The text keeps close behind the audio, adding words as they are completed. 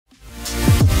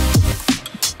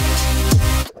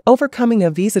Overcoming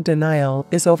a visa denial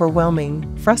is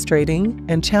overwhelming, frustrating,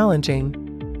 and challenging.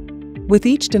 With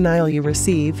each denial you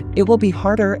receive, it will be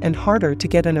harder and harder to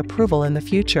get an approval in the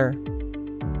future.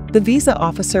 The visa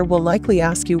officer will likely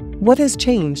ask you, "What has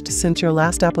changed since your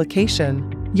last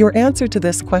application?" Your answer to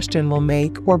this question will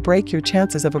make or break your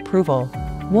chances of approval.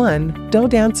 1.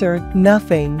 Don't answer,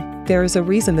 "Nothing." There is a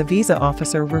reason the visa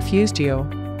officer refused you.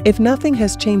 If nothing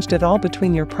has changed at all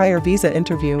between your prior visa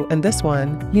interview and this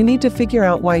one, you need to figure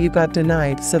out why you got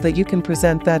denied so that you can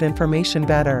present that information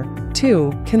better.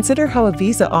 2. Consider how a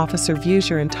visa officer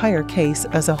views your entire case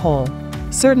as a whole.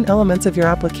 Certain elements of your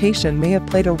application may have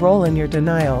played a role in your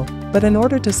denial, but in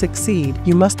order to succeed,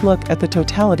 you must look at the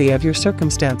totality of your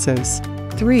circumstances.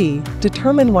 3.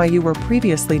 Determine why you were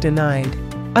previously denied.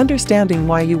 Understanding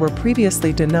why you were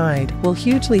previously denied will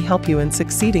hugely help you in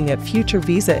succeeding at future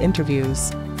visa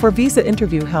interviews. For visa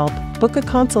interview help, book a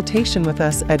consultation with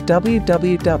us at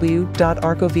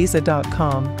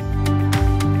www.argovisa.com.